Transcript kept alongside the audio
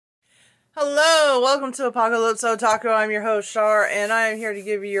Hello, welcome to Apocalypse Otaku. I'm your host, Shar, and I am here to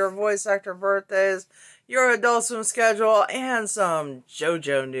give you your voice actor birthdays, your Adult Swim schedule, and some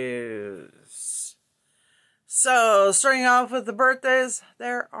Jojo news. So, starting off with the birthdays,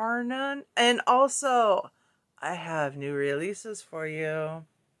 there are none. And also, I have new releases for you.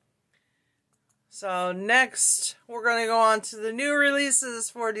 So, next, we're going to go on to the new releases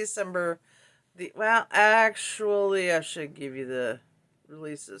for December. Actually, I should give you the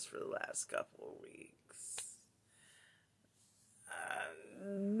releases for the last couple of weeks.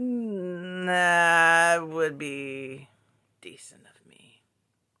 That would be decent of me.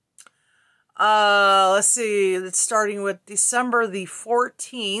 Let's see. It's starting with December the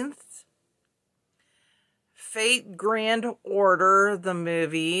 14th. Fate Grand Order, the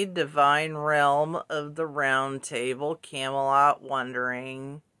movie, Divine Realm of the Round Table, Camelot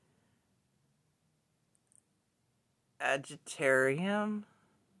Wandering, Agitarium,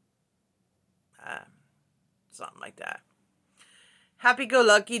 something like that. Happy Go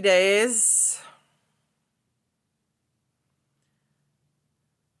Lucky Days,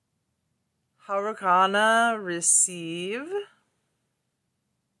 Harukana Receive,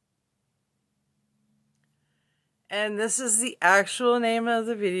 and this is the actual name of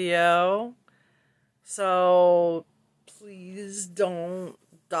the video, so please don't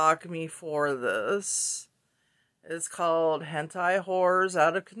dock me for this. It's called Hentai Horrors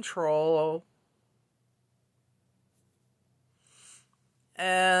Out of Control.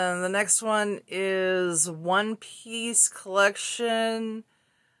 And the next one is One Piece Collection,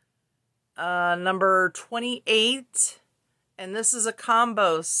 number 28. And this is a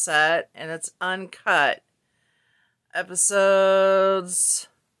combo set, and it's uncut. Episodes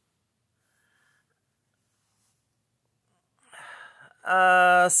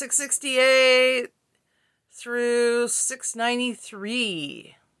 668 through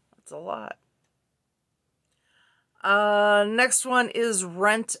 693. That's a lot. Next one is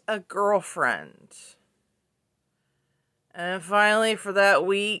Rent a Girlfriend. And finally, for that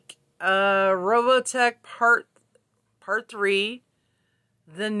week, Robotech Part 3,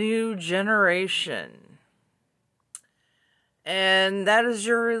 The New Generation. And that is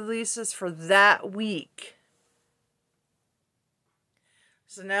your releases for that week.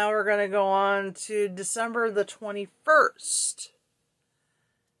 So now we're going to go on to December the 21st.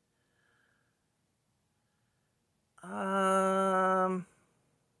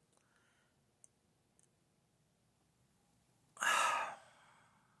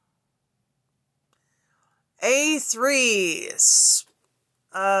 A3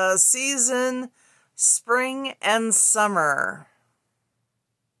 season Spring and Summer.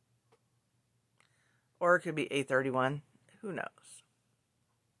 Or it could be A31. Who knows?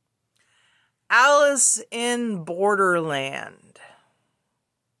 Alice in Borderland.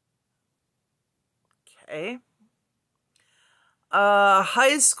 Okay.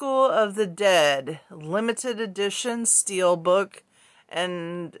 High School of the Dead, limited edition steelbook,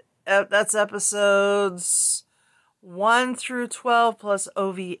 and that's episodes 1 through 12 plus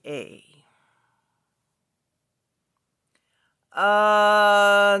OVA.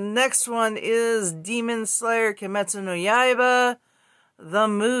 Next one is Demon Slayer Kimetsu no Yaiba, the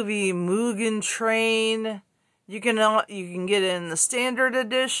movie Mugen Train. You can get it in the standard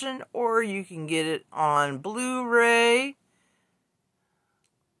edition, or you can get it on Blu-ray.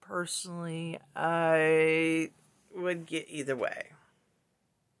 Personally, I would get either way.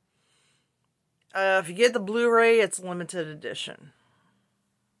 If you get the Blu-ray, it's limited edition.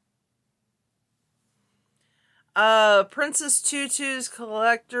 Princess Tutu's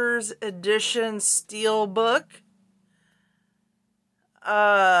Collector's Edition Steelbook.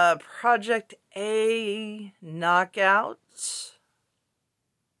 Project A Knockout.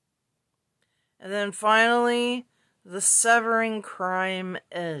 And then finally, The Severing Crime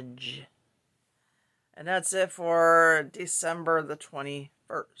Edge. And that's it for December the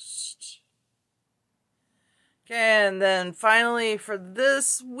 21st. Okay, and then finally for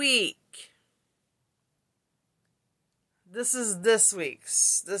this week. This is this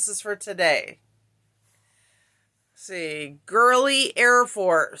week's. This is for today. Let's see. Girly Air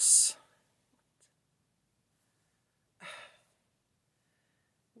Force.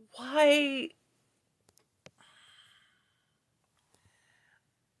 Why?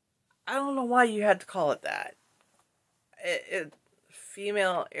 I don't know why you had to call it that.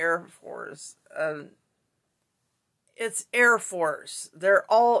 Female Air Force. It's Air Force. They're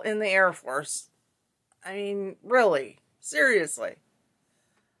all in the Air Force. I mean, really. Seriously.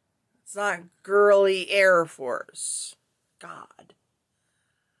 It's not Girly Air Force. God.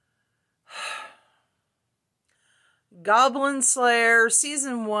 Goblin Slayer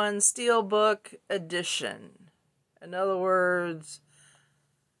Season 1 Steelbook Edition. In other words,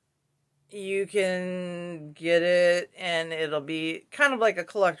 you can get it and it'll be kind of like a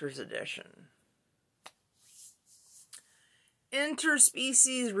collector's edition.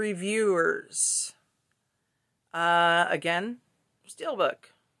 Interspecies Reviewers. Again, Steelbook.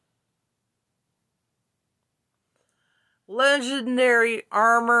 Legendary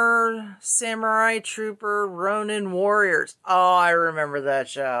Armor, Samurai Trooper, Ronin Warriors. Oh, I remember that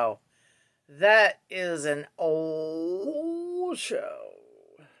show. That is an old show.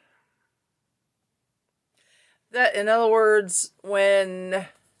 That, in other words, when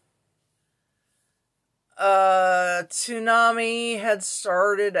Toonami had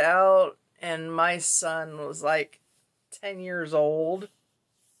started out and my son was like 10 years old,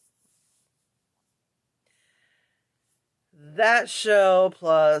 that show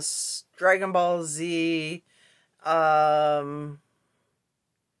plus Dragon Ball Z, Gundam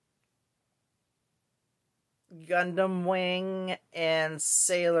Wing, and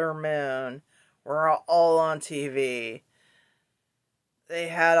Sailor Moon were all on TV. They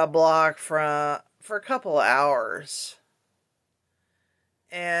had a block for a couple of hours.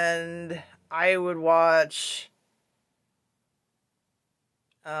 And I would watch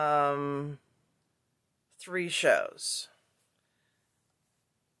 3 shows.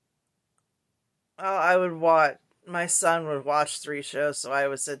 My son would watch 3 shows, so I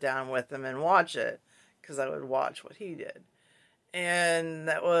would sit down with him and watch it, because I would watch what he did. And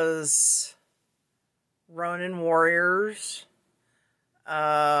that was Ronin Warriors,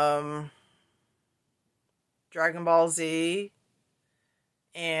 Dragon Ball Z,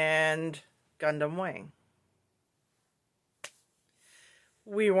 and Gundam Wing.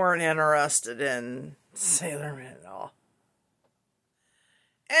 We weren't interested in Sailor Moon at all.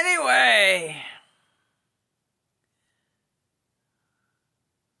 Anyway,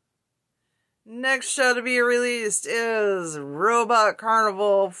 next show to be released is Robot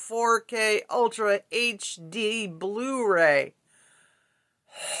Carnival 4K Ultra HD Blu-ray.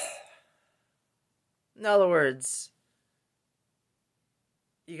 In other words,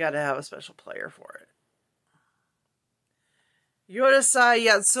 you gotta have a special player for it. Yodasai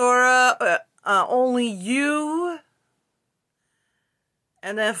Yatsura, Only You.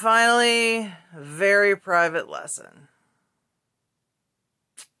 And then finally, Very Private Lesson.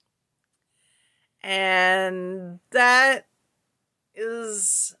 And that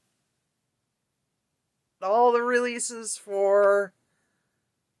is all the releases for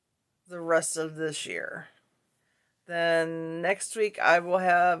the rest of this year. Then next week I will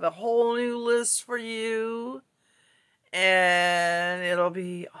have a whole new list for you, and it'll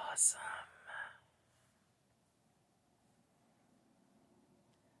be awesome.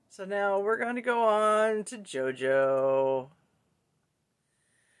 So now we're going to go on to Jojo.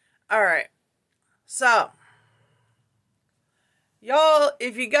 Alright. So, y'all,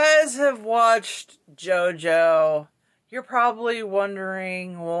 if you guys have watched Jojo, you're probably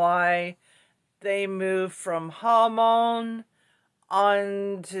wondering why they moved from Hamon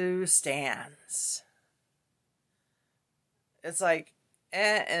on to stands. It's like,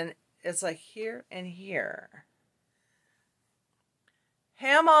 and it's like here and here.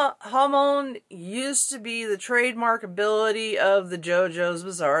 Hamon used to be the trademark ability of the JoJo's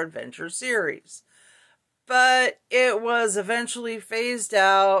Bizarre Adventure series, but it was eventually phased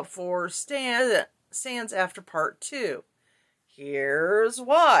out for stands after part 2. Here's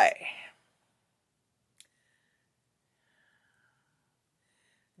why.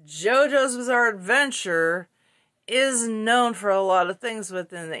 JoJo's Bizarre Adventure is known for a lot of things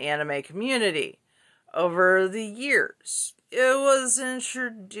within the anime community. Over the years, it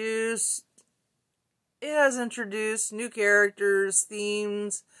has introduced new characters,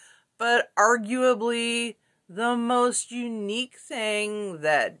 themes, but arguably the most unique thing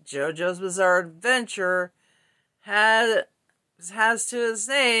that JoJo's Bizarre Adventure has to its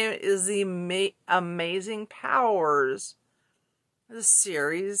name is the amazing powers the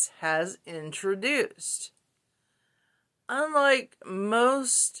series has introduced. Unlike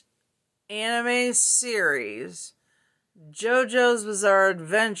most anime series, JoJo's Bizarre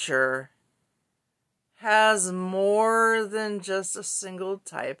Adventure has more than just a single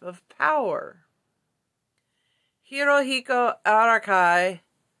type of power. Hirohiko Araki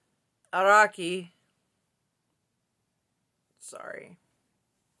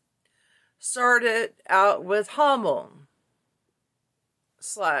started out with Hamon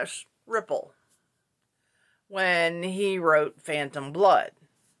 / Ripple when he wrote Phantom Blood.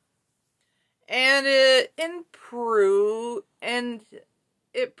 And it proved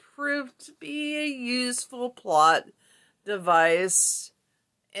to be a useful plot device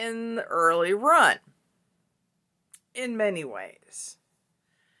in the early run. In many ways,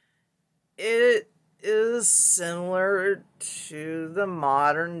 it is similar to the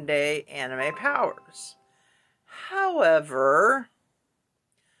modern day anime powers. However,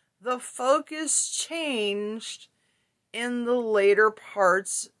 the focus changed in the later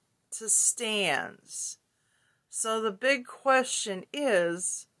parts to stands. So the big question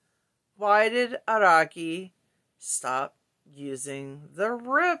is, why did Araki stop using the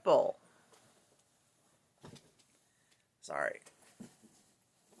ripple? Sorry.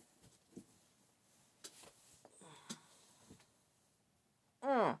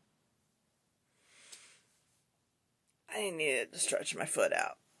 I needed to stretch my foot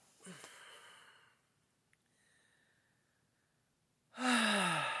out.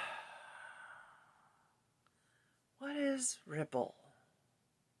 What is ripple?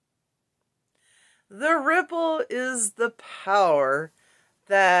 The ripple is the power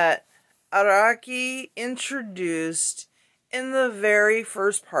that Araki introduced in the very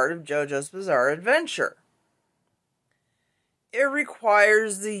first part of JoJo's Bizarre Adventure. It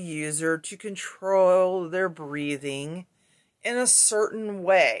requires the user to control their breathing in a certain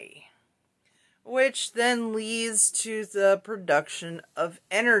way, which then leads to the production of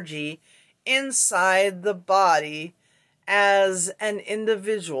energy inside the body as an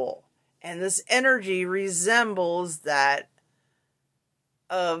individual. And this energy resembles that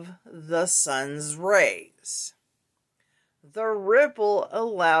of the sun's rays. The ripple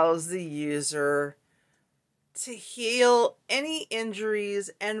allows the user to heal any injuries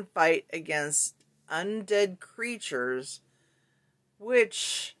and fight against undead creatures,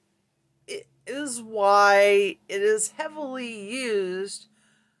 which is why it is heavily used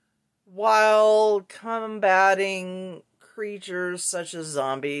while combating creatures such as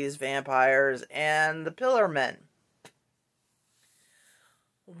zombies, vampires, and the Pillar Men.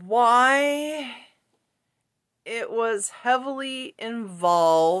 Why it was heavily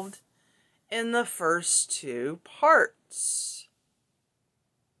involved in the first two parts.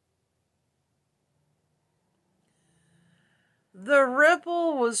 The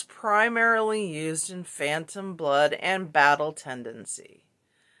ripple was primarily used in Phantom Blood and Battle Tendency.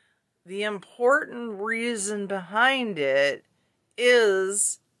 The important reason behind it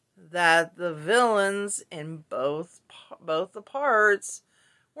is that the villains in both the parts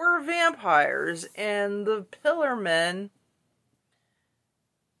were vampires, and the Pillar Men.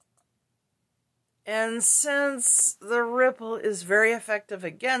 And since the ripple is very effective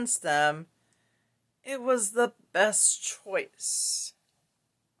against them, it was the best choice.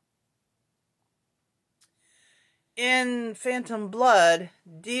 In Phantom Blood,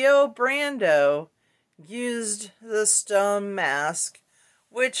 Dio Brando used the stone mask,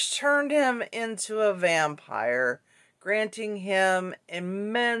 which turned him into a vampire, granting him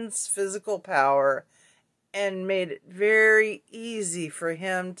immense physical power and made it very easy for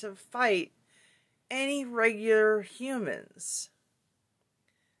him to fight any regular humans.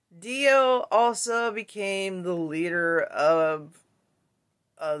 Dio also became the leader of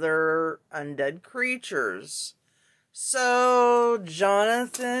other undead creatures. So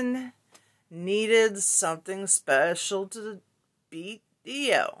Jonathan needed something special to beat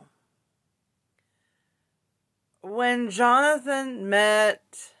Dio. When Jonathan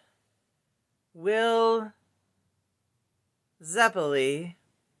met Will Zeppeli,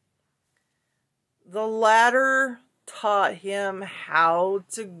 the latter taught him how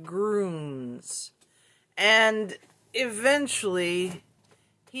to groons, and eventually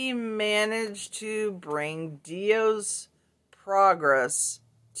he managed to bring Dio's progress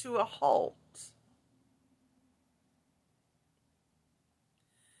to a halt.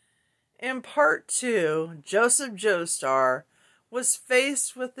 In part 2, Joseph Joestar was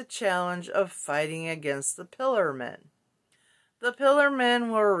faced with the challenge of fighting against the Pillar Men. The Pillar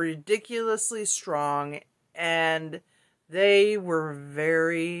Men were ridiculously strong, and they were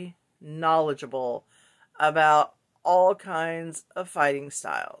very knowledgeable about all kinds of fighting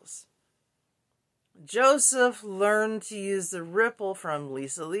styles. Joseph learned to use the ripple from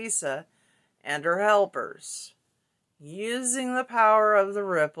Lisa and her helpers. Using the power of the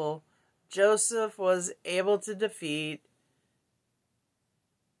ripple, Joseph was able to defeat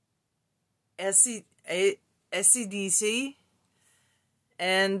SCDC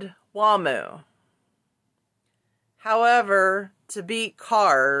and Wamu. However, to beat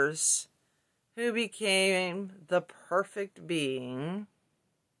Cars, who became the perfect being,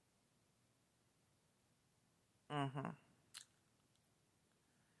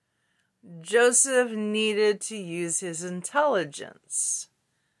 Joseph needed to use his intelligence.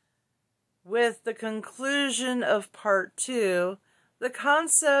 With the conclusion of part 2, the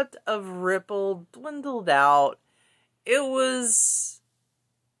concept of ripple dwindled out. It was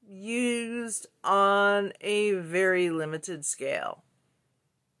used on a very limited scale.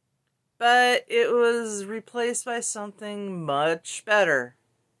 But it was replaced by something much better.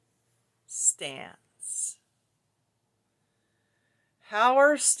 Stands. How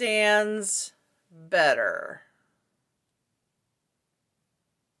are stands better?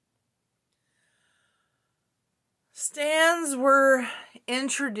 Stands were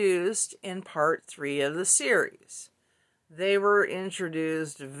introduced in part 3 of the series. They were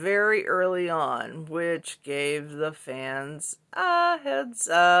introduced very early on, which gave the fans a heads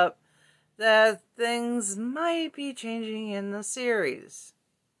up that things might be changing in the series.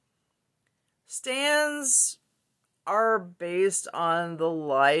 Stands are based on the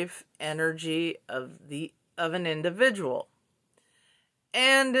life energy of an individual.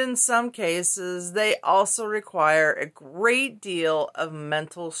 And in some cases, they also require a great deal of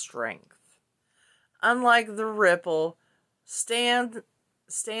mental strength. Unlike the ripple, stands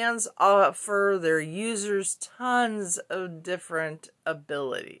offer their users tons of different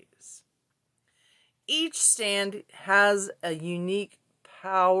abilities. Each stand has a unique,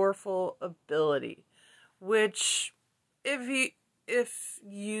 powerful ability, which, if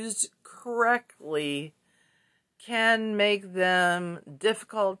used correctly, can make them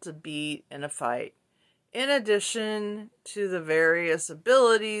difficult to beat in a fight. In addition to the various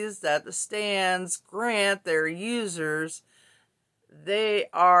abilities that the stands grant their users, they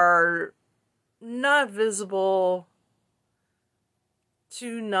are not visible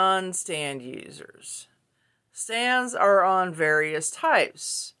to non-stand users. Stands are on various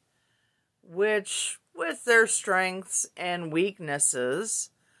types, which, with their strengths and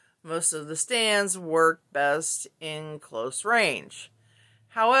weaknesses, most of the stands work best in close range.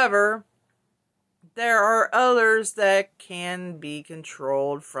 However, there are others that can be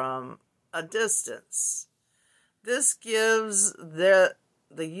controlled from a distance. This gives the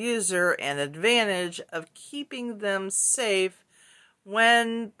user an advantage of keeping them safe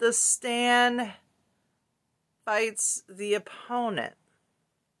when the stand fights the opponent.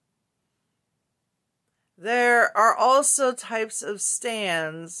 There are also types of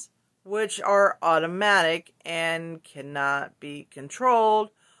stands which are automatic and cannot be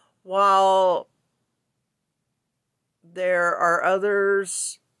controlled, while there are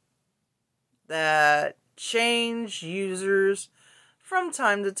others that change users from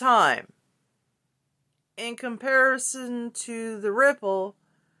time to time. In comparison to the ripple,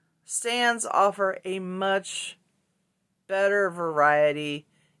 stands offer a much better variety,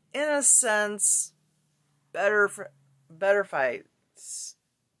 in a sense, better fights.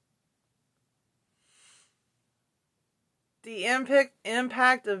 The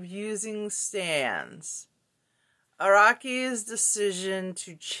impact of using stands. Araki's decision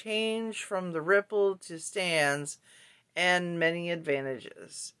to change from the ripple to stands and many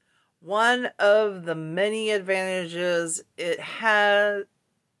advantages. One of the many advantages it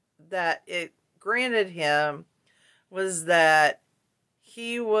granted him was that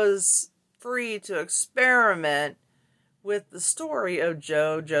he was free to experiment with the story of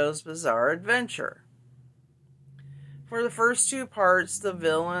Jojo's Bizarre Adventure. For the first 2 parts, the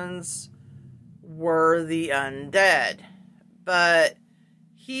villains were the undead, but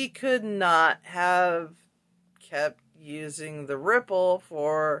he could not have kept using the ripple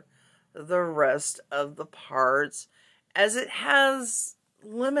for the rest of the parts, as it has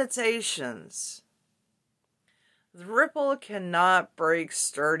limitations. The ripple cannot break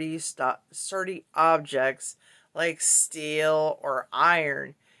sturdy objects like steel or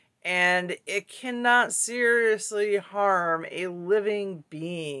iron, and it cannot seriously harm a living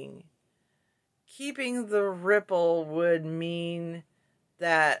being. Keeping the ripple would mean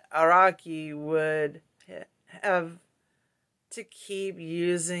that Araki would have to keep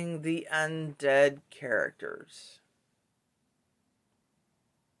using the undead characters.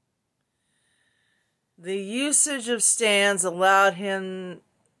 The usage of stands allowed him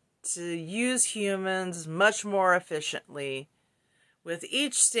to use humans much more efficiently, with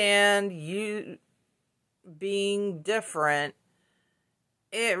each stand being different.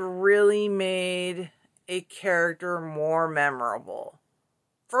 It really made a character more memorable.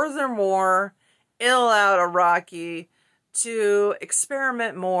 Furthermore, it allowed Araki to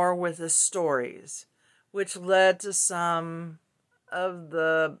experiment more with his stories, which led to some of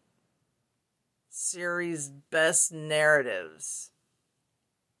the series' best narratives.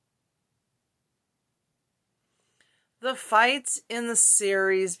 The fights in the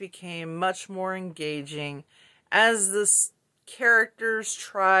series became much more engaging as the characters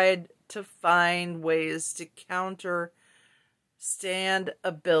tried to find ways to counter stand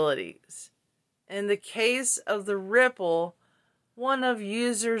abilities. In the case of the ripple, one of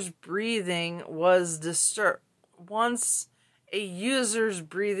users' breathing was disturbed. Once a user's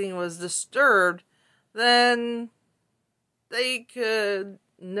breathing was disturbed, then they could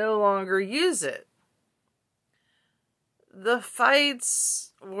no longer use it. The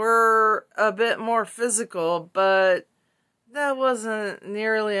fights were a bit more physical, but that wasn't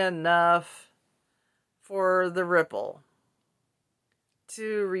nearly enough for the ripple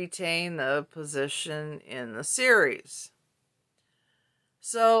to retain the position in the series.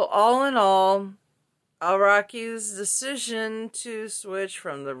 So, all in all, Araki's decision to switch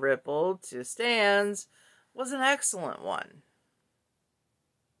from the ripple to stands was an excellent one.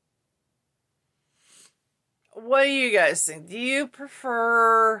 What do you guys think? Do you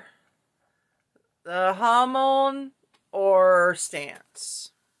prefer the Hamon or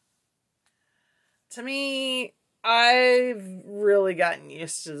stance? To me, I've really gotten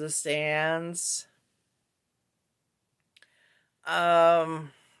used to the stands. I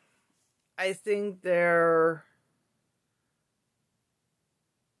think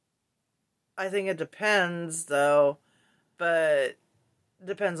it depends though, but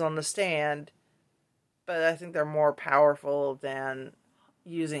depends on the stand. But I think they're more powerful than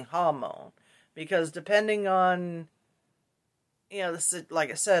using Hamon, because depending on,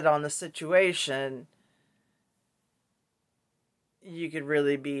 like I said, on the situation, you could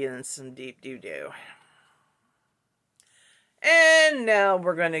really be in some deep doo-doo. And now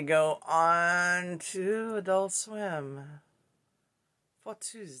we're going to go on to Adult Swim for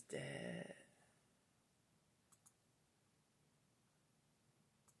Tuesday.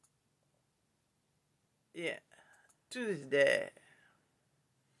 Yeah, Tuesday.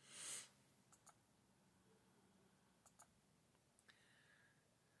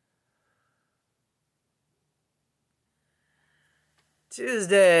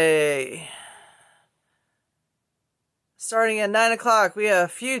 Tuesday. Starting at 9 o'clock, we have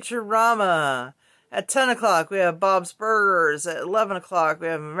Futurama. At 10 o'clock, we have Bob's Burgers. At 11 o'clock, we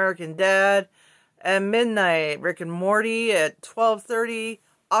have American Dad. At midnight, Rick and Morty. At 12:30,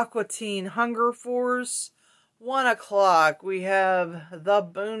 Aqua Teen Hunger Force. 1 o'clock, we have The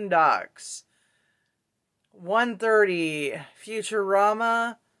Boondocks. 1:30,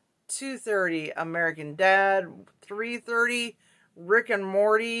 Futurama. 2:30, American Dad. 3:30, Rick and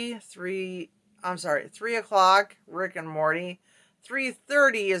Morty. 3 o'clock, Rick and Morty.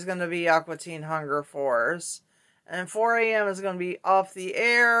 3:30 is going to be Aqua Teen Hunger Force. And 4 a.m. is going to be Off the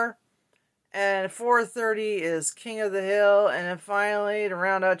Air. And 4:30 is King of the Hill. And then finally, to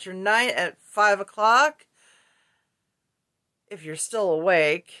round out your night at 5 o'clock, if you're still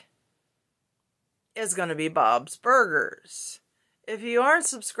awake, is going to be Bob's Burgers. If you aren't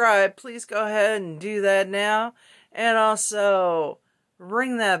subscribed, please go ahead and do that now. And also,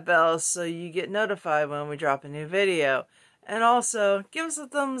 ring that bell so you get notified when we drop a new video. And also, give us a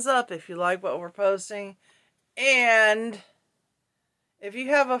thumbs up if you like what we're posting. And if you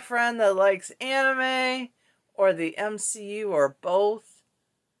have a friend that likes anime or the MCU or both,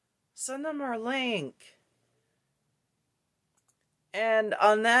 send them our link. And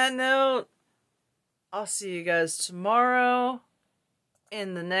on that note, I'll see you guys tomorrow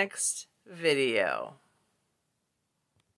in the next video.